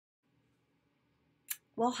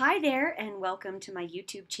Well, hi there, and welcome to my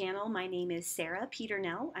YouTube channel. My name is Sarah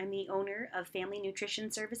Peternell. I'm the owner of Family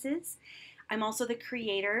Nutrition Services. I'm also the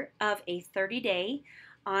creator of a 30-day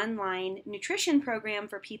online nutrition program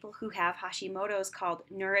for people who have Hashimoto's called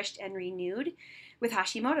Nourished and Renewed with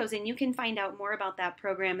Hashimoto's, and you can find out more about that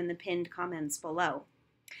program in the pinned comments below.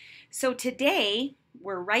 So today,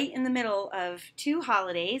 we're right in the middle of two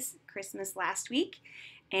holidays, Christmas last week,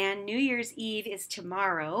 and New Year's Eve is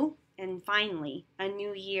tomorrow. And finally, a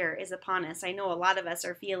new year is upon us. I know a lot of us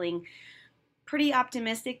are feeling pretty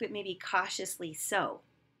optimistic, but maybe cautiously so.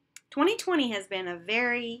 2020 has been a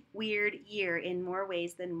very weird year in more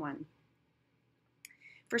ways than one.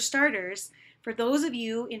 For starters, for those of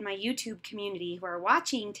you in my YouTube community who are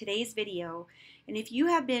watching today's video, and if you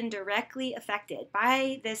have been directly affected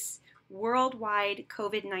by this worldwide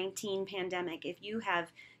COVID-19 pandemic, if you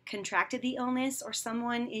have contracted the illness or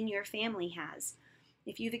someone in your family has,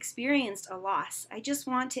 if you've experienced a loss, I just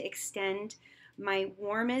want to extend my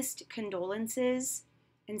warmest condolences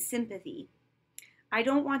and sympathy. I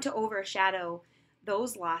don't want to overshadow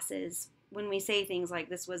those losses when we say things like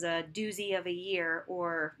this was a doozy of a year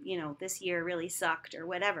or, this year really sucked or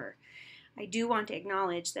whatever. I do want to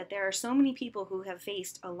acknowledge that there are so many people who have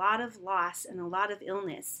faced a lot of loss and a lot of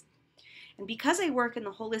illness. And because I work in the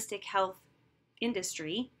holistic health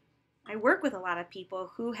industry, I work with a lot of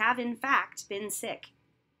people who have in fact been sick.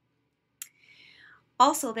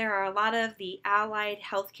 Also, there are a lot of the allied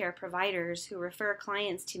healthcare providers who refer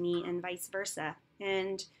clients to me and vice versa.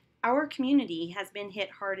 And our community has been hit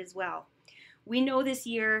hard as well. We know this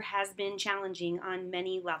year has been challenging on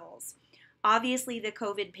many levels. Obviously, the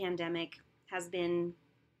COVID pandemic has been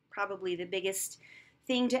probably the biggest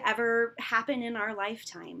thing to ever happen in our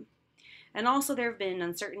lifetime. And also there have been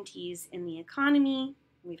uncertainties in the economy.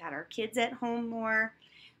 We've had our kids at home more,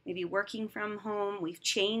 maybe working from home. We've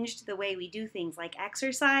changed the way we do things like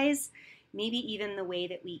exercise, maybe even the way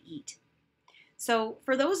that we eat. So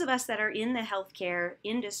for those of us that are in the healthcare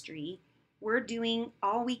industry, we're doing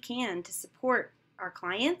all we can to support our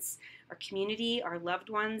clients, our community, our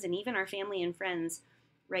loved ones, and even our family and friends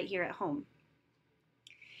right here at home.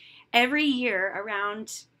 Every year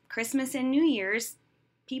around Christmas and New Year's,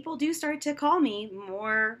 people do start to call me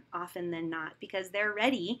more often than not because they're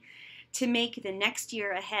ready to make the next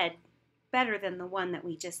year ahead better than the one that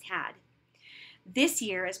we just had. This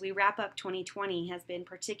year, as we wrap up 2020, has been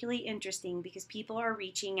particularly interesting because people are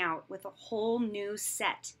reaching out with a whole new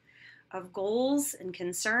set of goals and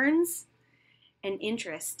concerns and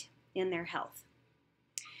interest in their health.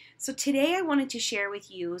 So today I wanted to share with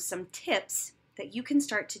you some tips that you can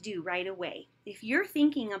start to do right away. If you're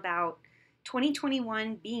thinking about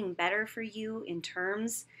 2021 being better for you in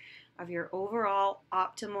terms of your overall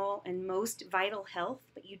optimal and most vital health,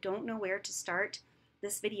 but you don't know where to start,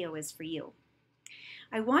 this video is for you.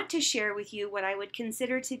 I want to share with you what I would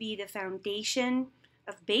consider to be the foundation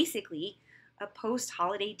of basically a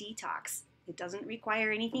post-holiday detox. It doesn't require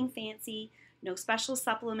anything fancy, no special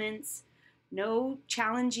supplements, no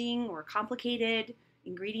challenging or complicated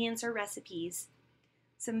ingredients or recipes.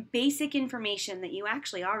 Some basic information that you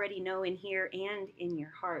actually already know in here and in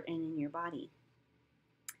your heart and in your body.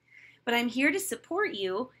 But I'm here to support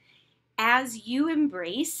you as you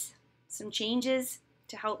embrace some changes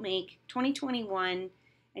to help make 2021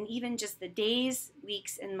 and even just the days,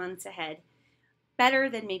 weeks, and months ahead better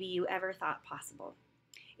than maybe you ever thought possible.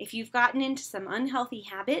 If you've gotten into some unhealthy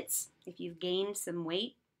habits, if you've gained some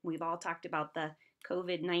weight, we've all talked about the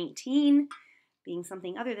COVID-19 being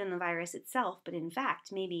something other than the virus itself, but in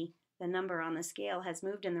fact, maybe the number on the scale has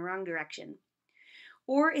moved in the wrong direction.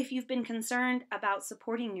 Or if you've been concerned about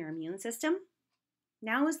supporting your immune system,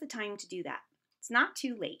 now is the time to do that. It's not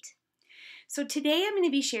too late. So today I'm going to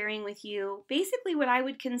be sharing with you basically what I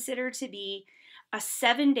would consider to be a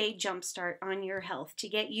 7-day jumpstart on your health to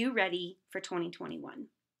get you ready for 2021.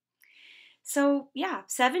 So yeah,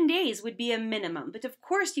 7 days would be a minimum, but of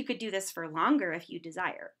course you could do this for longer if you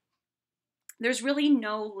desire. There's really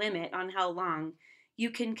no limit on how long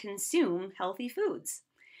you can consume healthy foods.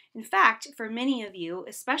 In fact, for many of you,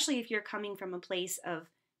 especially if you're coming from a place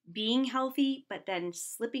of being healthy, but then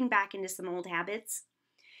slipping back into some old habits,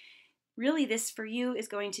 really this for you is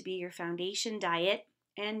going to be your foundation diet,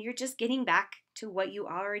 and you're just getting back to what you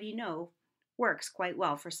already know works quite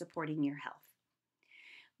well for supporting your health.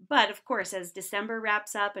 But of course, as December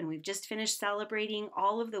wraps up and we've just finished celebrating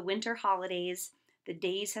all of the winter holidays, the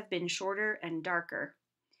days have been shorter and darker.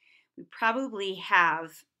 We probably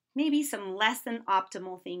have maybe some less than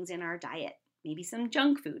optimal things in our diet, maybe some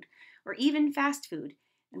junk food or even fast food,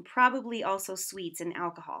 and probably also sweets and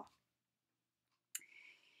alcohol.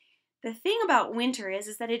 The thing about winter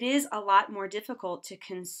is that it is a lot more difficult to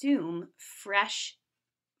consume fresh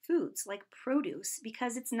foods like produce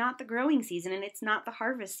because it's not the growing season and it's not the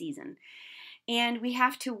harvest season. And we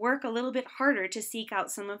have to work a little bit harder to seek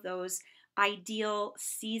out some of those ideal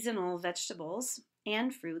seasonal vegetables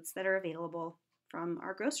and fruits that are available from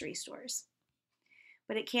our grocery stores.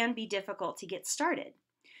 But it can be difficult to get started.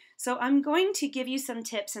 So I'm going to give you some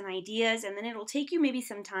tips and ideas, and then it'll take you maybe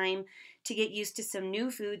some time to get used to some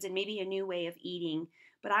new foods and maybe a new way of eating.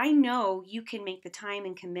 But I know you can make the time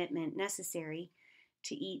and commitment necessary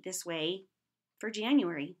to eat this way for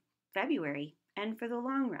January, February, and for the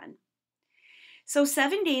long run. So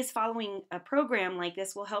 7 days following a program like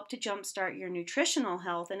this will help to jumpstart your nutritional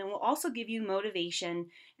health, and it will also give you motivation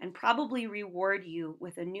and probably reward you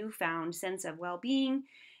with a newfound sense of well-being,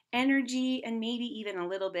 energy, and maybe even a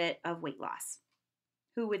little bit of weight loss.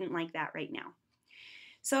 Who wouldn't like that right now?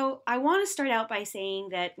 So I want to start out by saying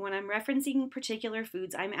that when I'm referencing particular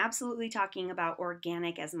foods, I'm absolutely talking about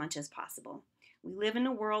organic as much as possible. We live in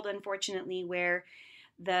a world, unfortunately, where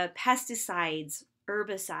the pesticides,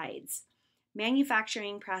 herbicides,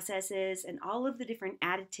 manufacturing processes, and all of the different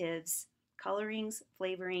additives, colorings,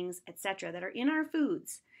 flavorings, etc. that are in our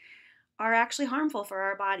foods are actually harmful for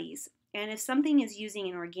our bodies. And if something is using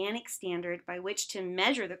an organic standard by which to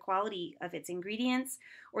measure the quality of its ingredients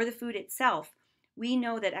or the food itself, we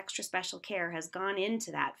know that extra special care has gone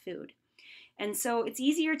into that food. And so it's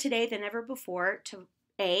easier today than ever before to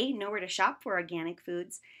know where to shop for organic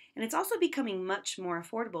foods, and it's also becoming much more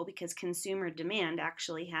affordable because consumer demand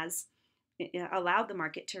actually has allowed the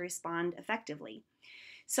market to respond effectively.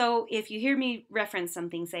 So if you hear me reference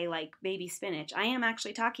something, say like baby spinach, I am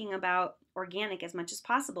actually talking about organic as much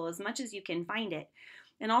as you can find it.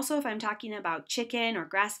 And also if I'm talking about chicken or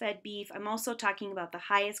grass-fed beef, I'm also talking about the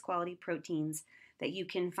highest quality proteins that you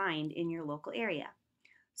can find in your local area.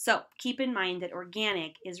 So keep in mind that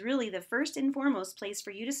organic is really the first and foremost place for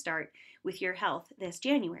you to start with your health this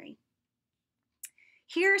January.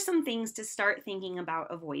 Here are some things to start thinking about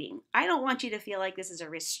avoiding. I don't want you to feel like this is a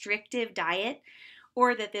restrictive diet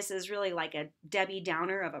or that this is really like a Debbie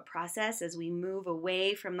Downer of a process as we move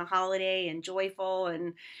away from the holiday and joyful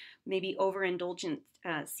and maybe overindulgent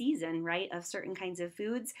season, right, of certain kinds of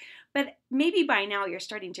foods. But maybe by now you're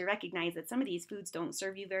starting to recognize that some of these foods don't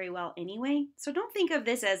serve you very well anyway. So don't think of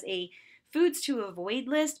this as a foods to avoid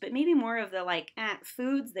list, but maybe more of the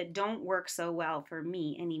foods that don't work so well for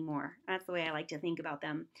me anymore. That's the way I like to think about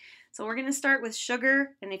them. So we're going to start with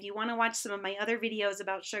sugar, and if you want to watch some of my other videos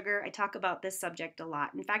about sugar, I talk about this subject a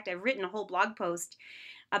lot. In fact, I've written a whole blog post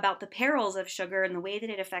about the perils of sugar and the way that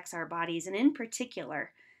it affects our bodies, and in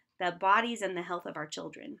particular, the bodies and the health of our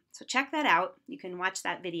children. So check that out. You can watch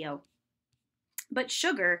that video. But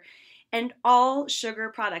sugar and all sugar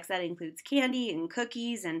products, that includes candy and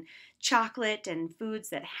cookies and chocolate and foods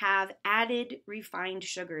that have added refined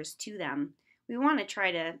sugars to them, we want to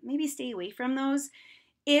try to maybe stay away from those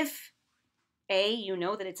if you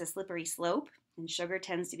know that it's a slippery slope and sugar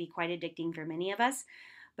tends to be quite addicting for many of us,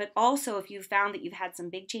 but also if you've found that you've had some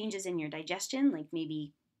big changes in your digestion, like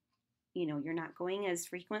maybe you're not going as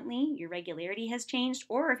frequently, your regularity has changed,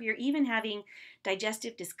 or if you're even having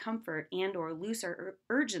digestive discomfort and or loose or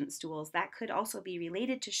urgent stools, that could also be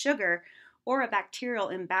related to sugar or a bacterial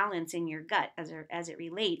imbalance in your gut as it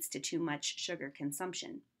relates to too much sugar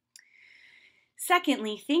consumption.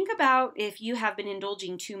 Secondly, think about if you have been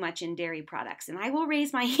indulging too much in dairy products. And I will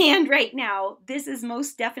raise my hand right now. This is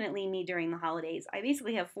most definitely me during the holidays. I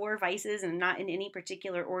basically have 4 vices and not in any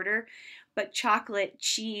particular order, but chocolate,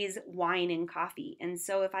 cheese, wine, and coffee. And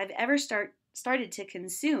so if I've ever started to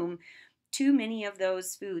consume too many of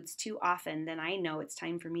those foods too often, then I know it's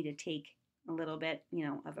time for me to take a little bit,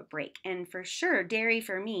 of a break. And for sure, dairy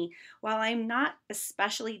for me, while I'm not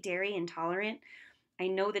especially dairy intolerant, I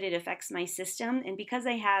know that it affects my system, and because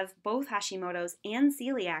I have both Hashimoto's and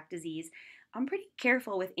celiac disease, I'm pretty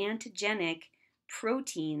careful with antigenic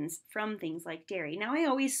proteins from things like dairy. Now, I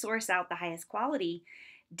always source out the highest quality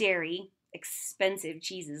dairy, expensive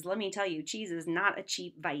cheeses. Let me tell you, cheese is not a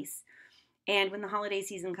cheap vice. And when the holiday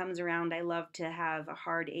season comes around, I love to have a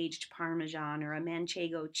hard-aged Parmesan or a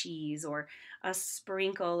Manchego cheese or a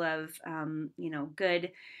sprinkle of,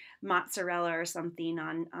 good mozzarella or something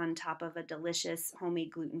on top of a delicious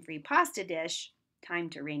homemade gluten-free pasta dish. Time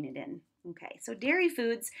to rein it in. Okay, so dairy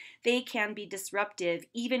foods, they can be disruptive,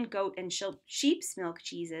 even goat and sheep's milk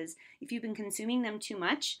cheeses. If you've been consuming them too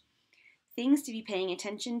much, things to be paying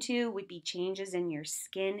attention to would be changes in your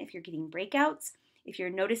skin if you're getting breakouts, if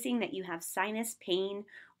you're noticing that you have sinus pain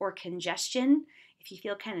or congestion, if you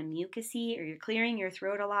feel kind of mucusy or you're clearing your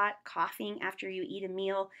throat a lot, coughing after you eat a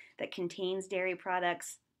meal that contains dairy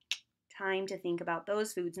products, time to think about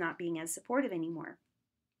those foods not being as supportive anymore.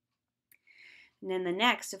 And then the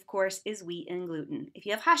next, of course, is wheat and gluten. If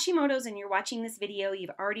you have Hashimoto's and you're watching this video,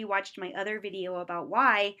 you've already watched my other video about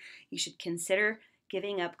why you should consider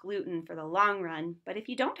giving up gluten for the long run. But if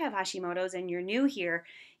you don't have Hashimoto's and you're new here,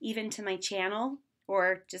 even to my channel,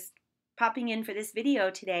 or just popping in for this video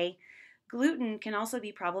today, gluten can also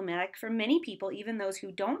be problematic for many people, even those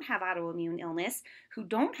who don't have autoimmune illness, who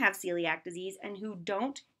don't have celiac disease, and who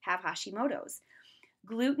don't have Hashimoto's.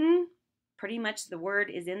 Gluten, pretty much the word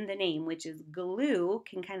is in the name, which is glue,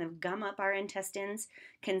 can kind of gum up our intestines,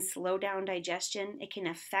 can slow down digestion, it can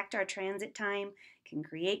affect our transit time, can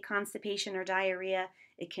create constipation or diarrhea,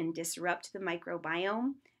 it can disrupt the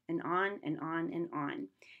microbiome, and on and on and on.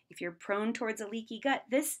 If you're prone towards a leaky gut,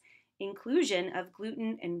 this inclusion of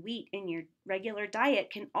gluten and wheat in your regular diet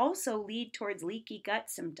can also lead towards leaky gut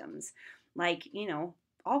symptoms, like,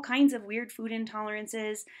 all kinds of weird food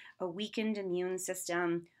intolerances, a weakened immune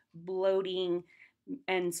system, bloating,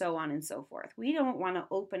 and so on and so forth. We don't want to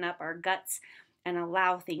open up our guts and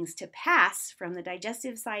allow things to pass from the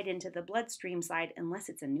digestive side into the bloodstream side unless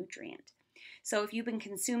it's a nutrient. So if you've been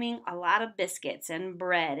consuming a lot of biscuits and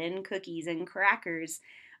bread and cookies and crackers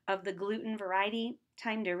of the gluten variety,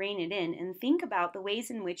 time to rein it in and think about the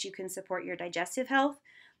ways in which you can support your digestive health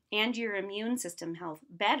and your immune system health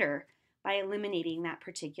better by eliminating that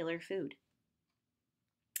particular food.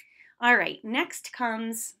 All right, next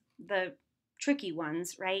comes the tricky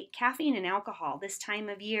ones, right? Caffeine and alcohol. This time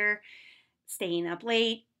of year, staying up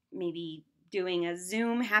late, maybe doing a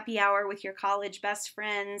Zoom happy hour with your college best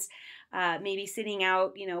friends, maybe sitting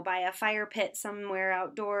out, by a fire pit somewhere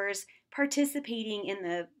outdoors, participating in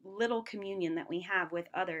the little communion that we have with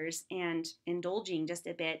others and indulging just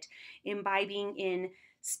a bit, imbibing in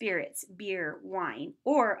spirits, beer, wine,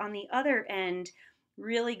 or on the other end,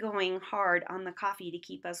 really going hard on the coffee to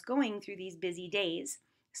keep us going through these busy days,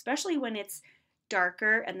 especially when it's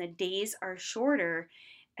darker and the days are shorter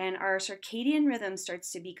and our circadian rhythm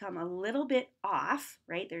starts to become a little bit off,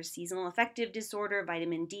 right? There's seasonal affective disorder,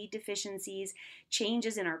 vitamin D deficiencies,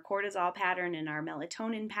 changes in our cortisol pattern and our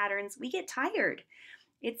melatonin patterns. We get tired.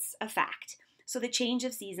 It's a fact. So the change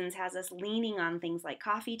of seasons has us leaning on things like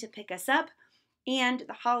coffee to pick us up, and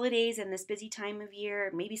the holidays and this busy time of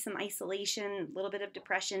year, maybe some isolation, a little bit of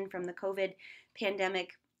depression from the COVID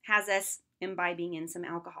pandemic has us imbibing in some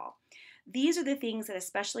alcohol. These are the things that,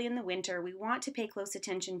 especially in the winter, we want to pay close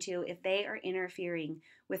attention to if they are interfering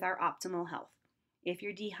with our optimal health. If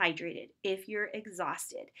you're dehydrated, if you're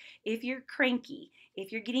exhausted, if you're cranky,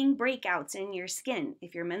 if you're getting breakouts in your skin,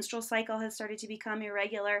 if your menstrual cycle has started to become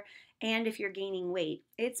irregular, and if you're gaining weight,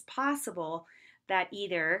 it's possible that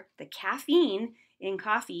either the caffeine in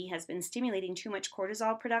coffee has been stimulating too much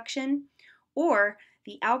cortisol production, or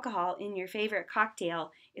the alcohol in your favorite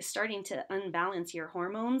cocktail is starting to unbalance your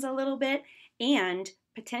hormones a little bit and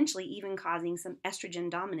potentially even causing some estrogen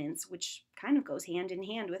dominance, which kind of goes hand in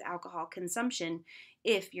hand with alcohol consumption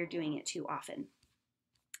if you're doing it too often.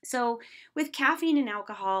 So with caffeine and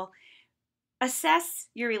alcohol, assess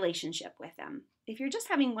your relationship with them. If you're just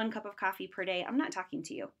having 1 cup of coffee per day, I'm not talking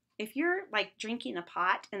to you. If you're like drinking a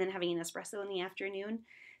pot and then having an espresso in the afternoon,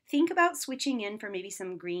 think about switching in for maybe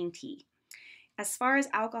some green tea. As far as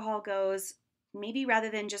alcohol goes, maybe rather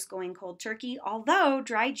than just going cold turkey, although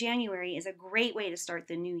dry January is a great way to start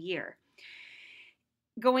the new year.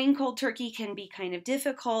 Going cold turkey can be kind of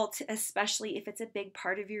difficult, especially if it's a big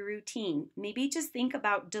part of your routine. Maybe just think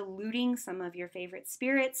about diluting some of your favorite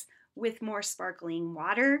spirits with more sparkling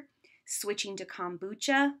water, switching to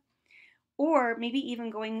kombucha, or maybe even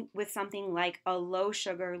going with something like a low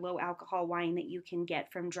sugar, low alcohol wine that you can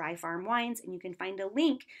get from Dry Farm Wines. And you can find a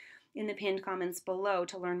link in the pinned comments below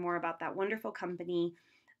to learn more about that wonderful company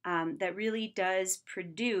that really does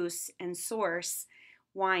produce and source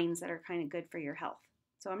wines that are kind of good for your health.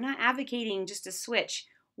 So I'm not advocating just to switch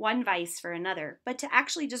one vice for another, but to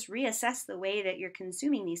actually just reassess the way that you're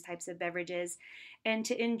consuming these types of beverages and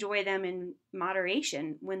to enjoy them in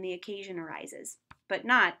moderation when the occasion arises, but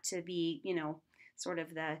not to be, sort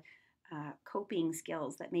of the coping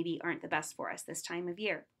skills that maybe aren't the best for us this time of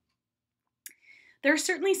year. There are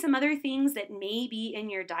certainly some other things that may be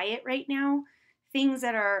in your diet right now, things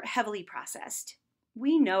that are heavily processed.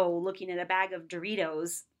 We know, looking at a bag of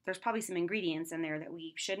Doritos, there's probably some ingredients in there that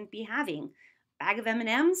we shouldn't be having. Bag of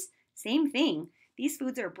M&Ms, same thing. These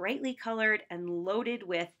foods are brightly colored and loaded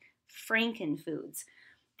with frankenfoods.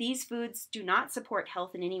 These foods do not support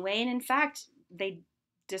health in any way, and in fact, they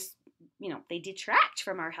just they detract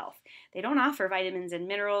from our health. They don't offer vitamins and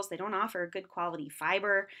minerals. They don't offer good quality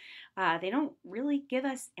fiber. They don't really give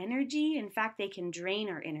us energy. In fact, they can drain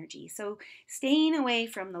our energy. So staying away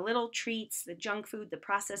from the little treats, the junk food, the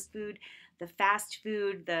processed food, the fast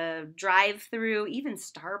food, the drive-through, even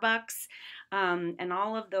Starbucks, and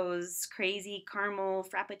all of those crazy caramel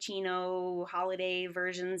frappuccino holiday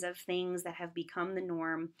versions of things that have become the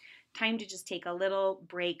norm. Time to just take a little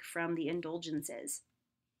break from the indulgences.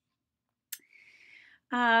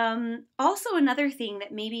 Also, another thing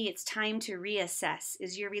that maybe it's time to reassess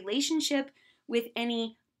is your relationship with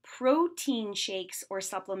any protein shakes or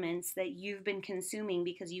supplements that you've been consuming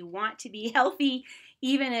because you want to be healthy,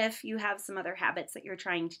 even if you have some other habits that you're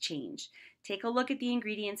trying to change. Take a look at the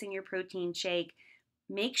ingredients in your protein shake.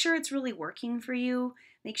 Make sure it's really working for you.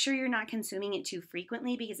 Make sure you're not consuming it too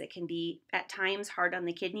frequently because it can be at times hard on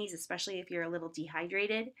the kidneys, especially if you're a little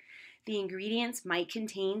dehydrated. The ingredients might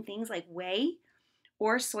contain things like whey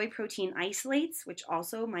or soy protein isolates, which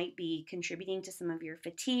also might be contributing to some of your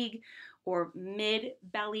fatigue or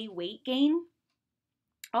mid-belly weight gain.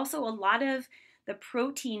 Also, a lot of the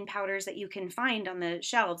protein powders that you can find on the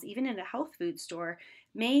shelves, even in a health food store,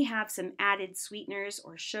 may have some added sweeteners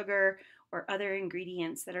or sugar or other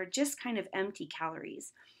ingredients that are just kind of empty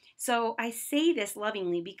calories. So I say this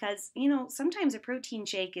lovingly because, sometimes a protein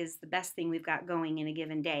shake is the best thing we've got going in a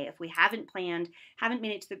given day. If we haven't planned, haven't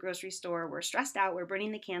made it to the grocery store, we're stressed out, we're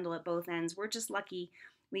burning the candle at both ends, we're just lucky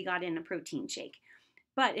we got in a protein shake.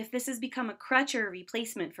 But if this has become a crutch or a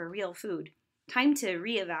replacement for real food, time to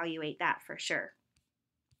reevaluate that for sure.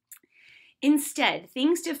 Instead,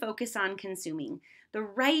 things to focus on consuming: the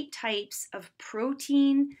right types of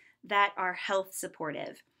protein that are health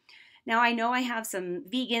supportive. Now, I know I have some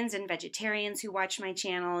vegans and vegetarians who watch my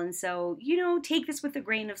channel, and so, take this with a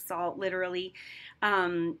grain of salt, literally.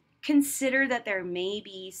 Consider that there may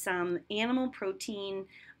be some animal protein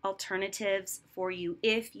alternatives for you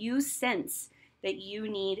if you sense that you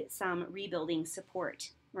need some rebuilding support,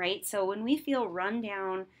 right? So when we feel run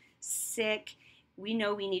down, sick, we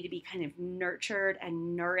know we need to be kind of nurtured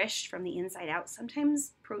and nourished from the inside out.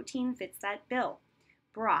 Sometimes protein fits that bill.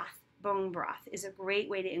 Broth. Bone broth is a great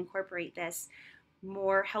way to incorporate this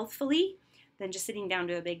more healthfully than just sitting down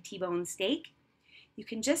to a big T-bone steak. You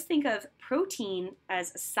can just think of protein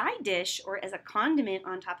as a side dish or as a condiment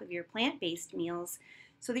on top of your plant-based meals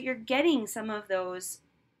so that you're getting some of those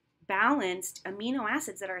balanced amino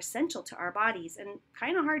acids that are essential to our bodies and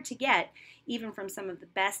kind of hard to get even from some of the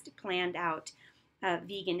best planned out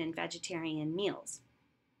vegan and vegetarian meals.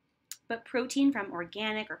 But protein from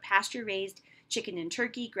organic or pasture-raised chicken and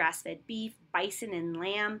turkey, grass-fed beef, bison and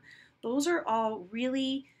lamb, those are all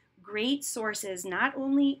really great sources not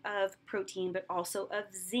only of protein but also of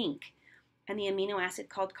zinc and the amino acid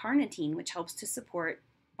called carnitine, which helps to support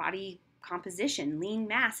body composition, lean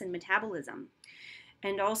mass, and metabolism.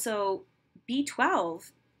 And also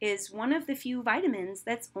B12 is one of the few vitamins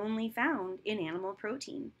that's only found in animal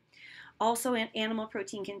protein. Also, animal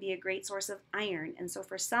protein can be a great source of iron, and so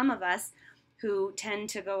for some of us who tend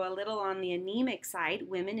to go a little on the anemic side,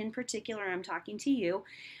 women in particular, I'm talking to you,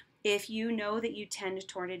 if you know that you tend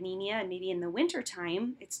toward anemia and maybe in the winter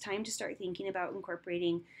time, it's time to start thinking about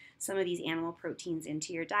incorporating some of these animal proteins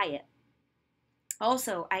into your diet.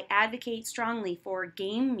 Also, I advocate strongly for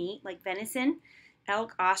game meat like venison,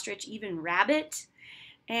 elk, ostrich, even rabbit,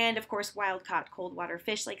 and of course wild-caught cold water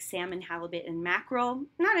fish like salmon, halibut, and mackerel.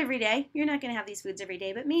 Not every day. You're not going to have these foods every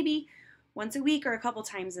day, but maybe once a week or a couple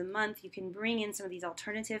times a month, you can bring in some of these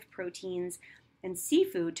alternative proteins and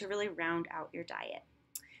seafood to really round out your diet.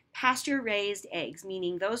 Pasture-raised eggs,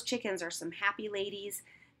 meaning those chickens are some happy ladies.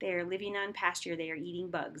 They are living on pasture. They are eating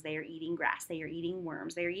bugs. They are eating grass. They are eating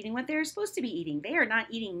worms. They are eating what they're supposed to be eating. They are not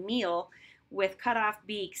eating meal with cut-off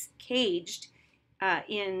beaks, caged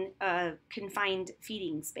in a confined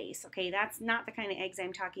feeding space. Okay, that's not the kind of eggs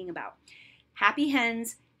I'm talking about. Happy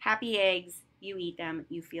hens, happy eggs. You eat them,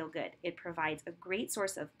 you feel good. It provides a great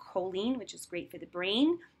source of choline, which is great for the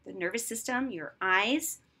brain, the nervous system, your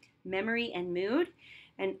eyes, memory, and mood.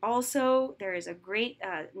 And also, there is a great,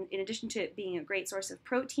 in addition to it being a great source of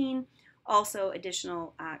protein, also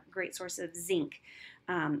additional great source of zinc,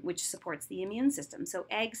 which supports the immune system. So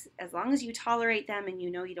eggs, as long as you tolerate them and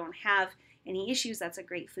you know you don't have any issues, that's a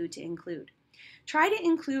great food to include. Try to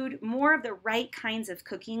include more of the right kinds of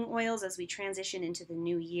cooking oils as we transition into the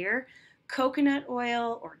new year. Coconut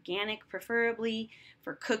oil, organic preferably,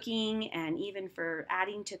 for cooking and even for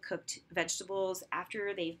adding to cooked vegetables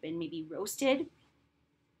after they've been maybe roasted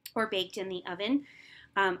or baked in the oven.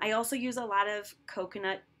 I also use a lot of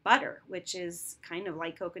coconut butter, which is kind of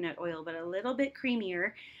like coconut oil, but a little bit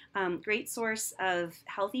creamier. Great source of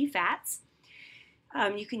healthy fats.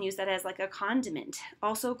 You can use that as like a condiment.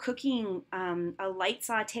 Also, cooking a light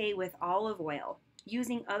saute with olive oil.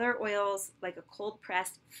 Using other oils like a cold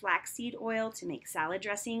pressed flaxseed oil to make salad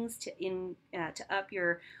dressings to up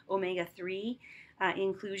your omega-3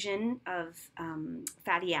 inclusion of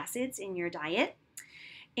fatty acids in your diet.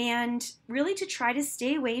 And really to try to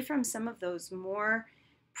stay away from some of those more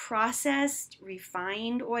processed,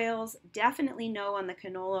 refined oils. Definitely no on the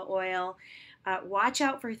canola oil. Watch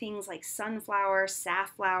out for things like sunflower,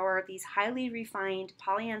 safflower, these highly refined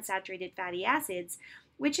polyunsaturated fatty acids,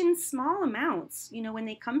 which in small amounts, when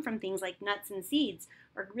they come from things like nuts and seeds,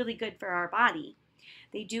 are really good for our body.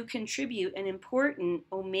 They do contribute an important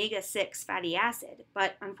omega-6 fatty acid,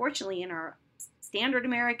 but unfortunately in our standard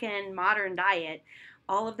American modern diet,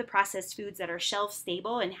 all of the processed foods that are shelf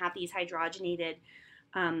stable and have these hydrogenated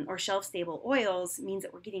or shelf stable oils means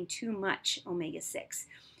that we're getting too much omega-6.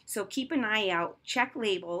 So keep an eye out, check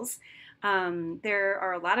labels. There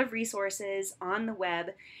are a lot of resources on the web.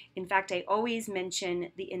 In fact, I always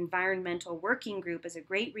mention the Environmental Working Group as a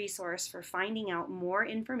great resource for finding out more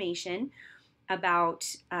information about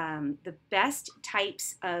the best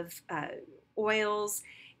types of oils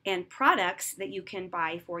and products that you can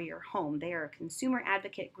buy for your home. They are a consumer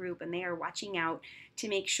advocate group, and they are watching out to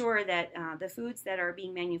make sure that the foods that are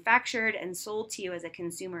being manufactured and sold to you as a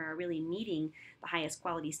consumer are really meeting the highest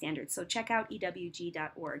quality standards. So check out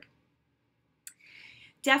ewg.org.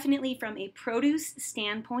 Definitely from a produce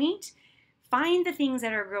standpoint, find the things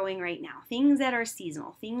that are growing right now, things that are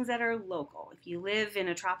seasonal, things that are local. If you live in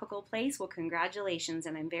a tropical place, well, congratulations,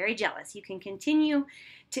 and I'm very jealous. You can continue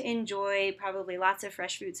to enjoy probably lots of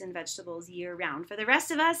fresh fruits and vegetables year round. For the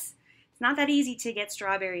rest of us, it's not that easy to get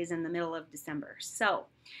strawberries in the middle of December. So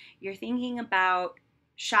you're thinking about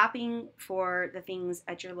shopping for the things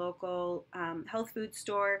at your local health food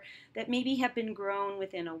store that maybe have been grown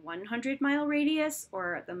within a 100-mile radius,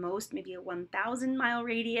 or at the most maybe a 1,000-mile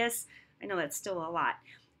radius. I know that's still a lot,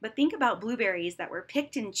 but think about blueberries that were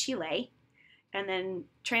picked in Chile and then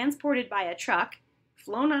transported by a truck,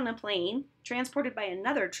 flown on a plane, transported by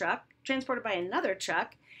another truck,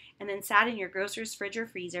 and then sat in your grocer's fridge or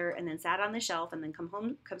freezer, and then sat on the shelf, and then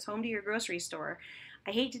comes home to your grocery store.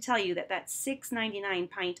 I hate to tell you that $6.99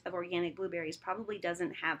 pint of organic blueberries probably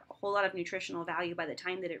doesn't have a whole lot of nutritional value by the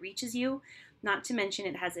time that it reaches you. Not to mention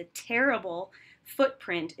it has a terrible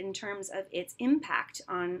footprint in terms of its impact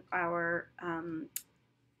on our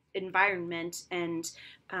environment and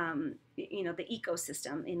the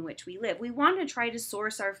ecosystem in which we live. We want to try to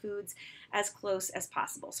source our foods as close as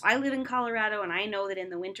possible. So I live in Colorado, and I know that in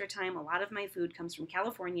the wintertime a lot of my food comes from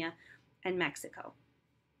California and Mexico.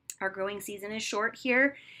 Our growing season is short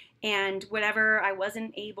here, and whatever I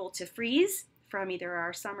wasn't able to freeze from either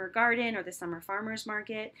our summer garden or the summer farmers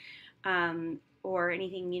market, or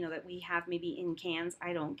anything that we have maybe in cans.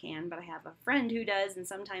 I don't can, but I have a friend who does, and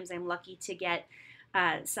sometimes I'm lucky to get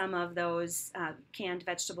some of those canned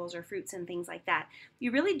vegetables or fruits and things like that.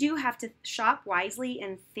 You really do have to shop wisely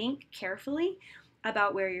and think carefully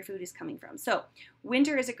about where your food is coming from. So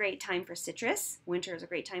winter is a great time for citrus. Winter is a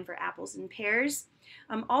great time for apples and pears.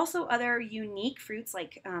 Also other unique fruits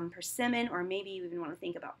like persimmon, or maybe you even want to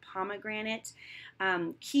think about pomegranate.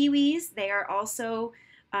 Kiwis, they are also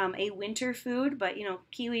a winter food, but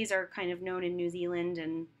kiwis are kind of known in New Zealand,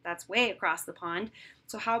 and that's way across the pond.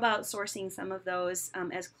 So how about sourcing some of those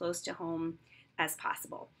as close to home as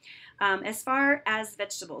possible? As far as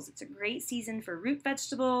vegetables, it's a great season for root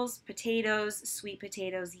vegetables, potatoes, sweet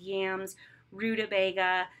potatoes, yams,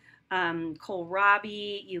 rutabaga,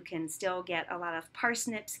 kohlrabi. You can still get a lot of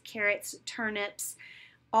parsnips, carrots, turnips.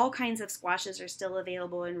 All kinds of squashes are still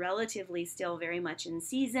available and relatively still very much in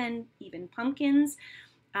season, even pumpkins.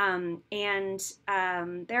 There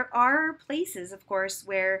are places, of course,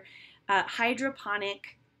 where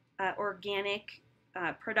hydroponic, organic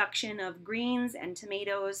production of greens and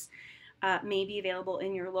tomatoes may be available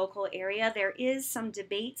in your local area. There is some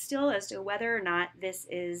debate still as to whether or not this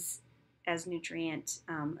is as nutrient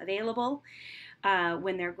available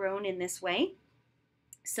when they're grown in this way.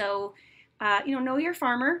 So, know your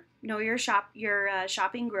farmer, know your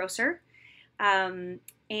shopping grocer. For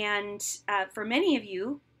many of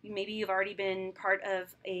you, maybe you've already been part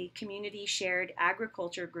of a community shared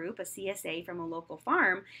agriculture group, a CSA from a local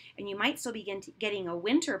farm, and you might still be getting a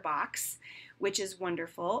winter box, which is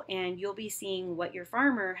wonderful, and you'll be seeing what your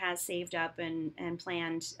farmer has saved up and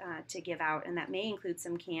planned to give out, and that may include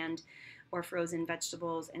some canned or frozen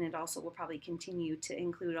vegetables, and it also will probably continue to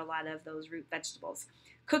include a lot of those root vegetables.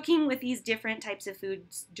 Cooking with these different types of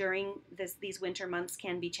foods during these winter months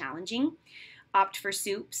can be challenging. Opt for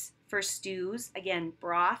soups, for stews, again,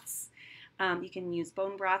 broths. You can use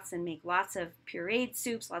bone broths and make lots of pureed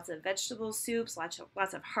soups, lots of vegetable soups,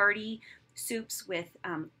 lots of hearty soups with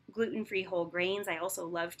gluten-free whole grains. I also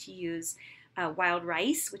love to use wild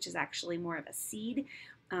rice, which is actually more of a seed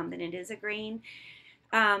than it is a grain.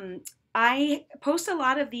 I post a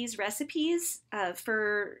lot of these recipes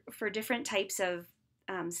for different types of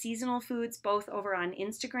seasonal foods, both over on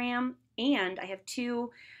Instagram, and I have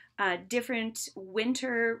two different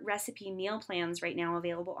winter recipe meal plans right now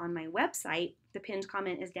available on my website. The pinned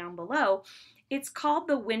comment is down below. It's called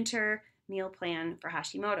the Winter Meal Plan for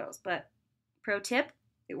Hashimoto's, but pro tip,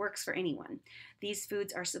 it works for anyone. These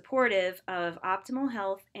foods are supportive of optimal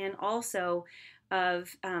health and also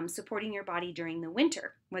of supporting your body during the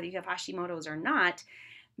winter, whether you have Hashimoto's or not.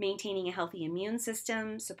 Maintaining a healthy immune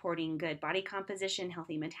system, supporting good body composition,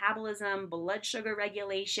 healthy metabolism, blood sugar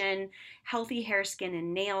regulation, healthy hair, skin,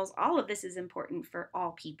 and nails. All of this is important for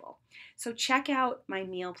all people. So check out my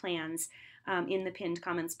meal plans in the pinned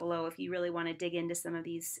comments below if you really want to dig into some of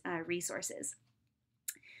these resources.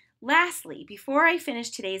 Lastly, before I finish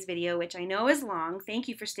today's video, which I know is long, thank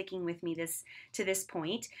you for sticking with me to this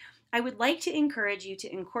point, I would like to encourage you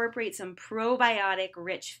to incorporate some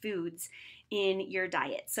probiotic-rich foods in your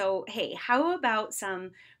diet. So, hey, how about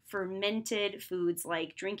some fermented foods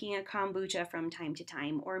like drinking a kombucha from time to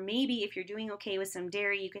time? Or maybe if you're doing okay with some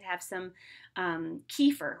dairy, you could have some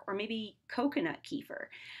kefir or maybe coconut kefir.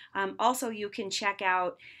 Also, you can check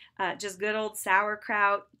out just good old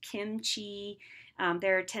sauerkraut, kimchi.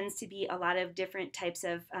 There tends to be a lot of different types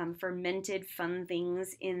of fermented fun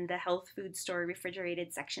things in the health food store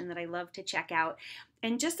refrigerated section that I love to check out.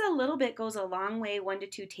 And just a little bit goes a long way, 1 to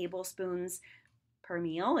 2 tablespoons per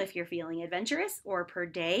meal if you're feeling adventurous, or per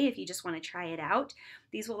day if you just want to try it out.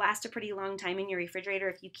 These will last a pretty long time in your refrigerator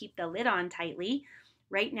if you keep the lid on tightly.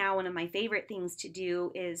 Right now, one of my favorite things to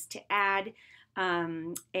do is to add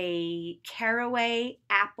a caraway,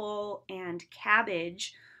 apple, and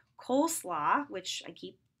cabbage coleslaw, which I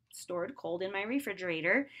keep stored cold in my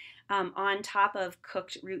refrigerator, on top of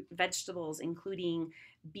cooked root vegetables, including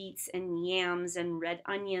beets and yams and red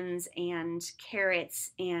onions and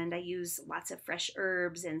carrots, and I use lots of fresh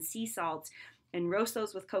herbs and sea salt and roast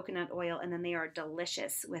those with coconut oil, and then they are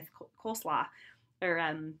delicious with coleslaw or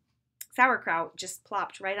sauerkraut just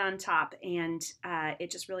plopped right on top, and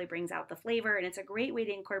it just really brings out the flavor, and it's a great way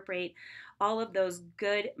to incorporate all of those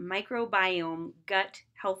good microbiome, gut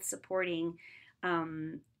health supporting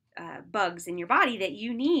bugs in your body that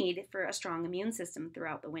you need for a strong immune system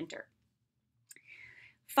throughout the winter.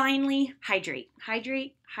 Finally, hydrate,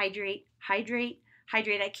 hydrate, hydrate, hydrate,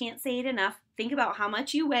 hydrate. I can't say it enough. Think about how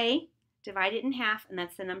much you weigh, divide it in half, and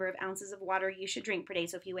that's the number of ounces of water you should drink per day.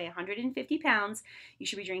 So if you weigh 150 pounds, you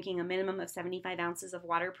should be drinking a minimum of 75 ounces of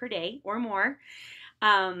water per day or more.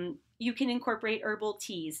 You can incorporate herbal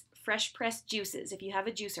teas, fresh pressed juices. If you have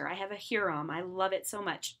a juicer, I have a Huron. I love it so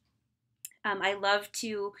much. I love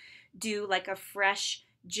to do like a fresh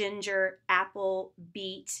ginger, apple,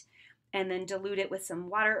 beet, and then dilute it with some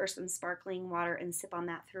water or some sparkling water and sip on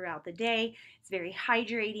that throughout the day. It's very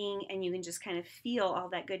hydrating, and you can just kind of feel all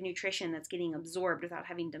that good nutrition that's getting absorbed without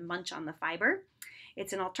having to munch on the fiber.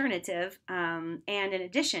 It's an alternative and an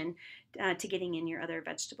addition to getting in your other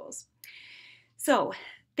vegetables. So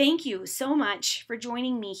thank you so much for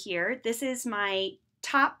joining me here. This is my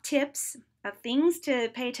top tips of things to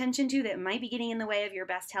pay attention to that might be getting in the way of your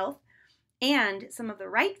best health, and some of the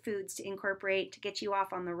right foods to incorporate to get you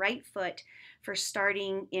off on the right foot for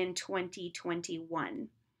starting in 2021.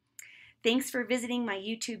 Thanks for visiting my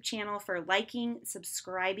YouTube channel, for liking,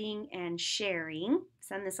 subscribing, and sharing.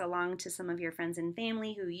 Send this along to some of your friends and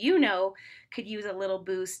family who you know could use a little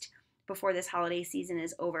boost before this holiday season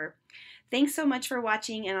is over. Thanks so much for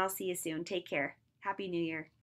watching, and I'll see you soon. Take care. Happy New Year.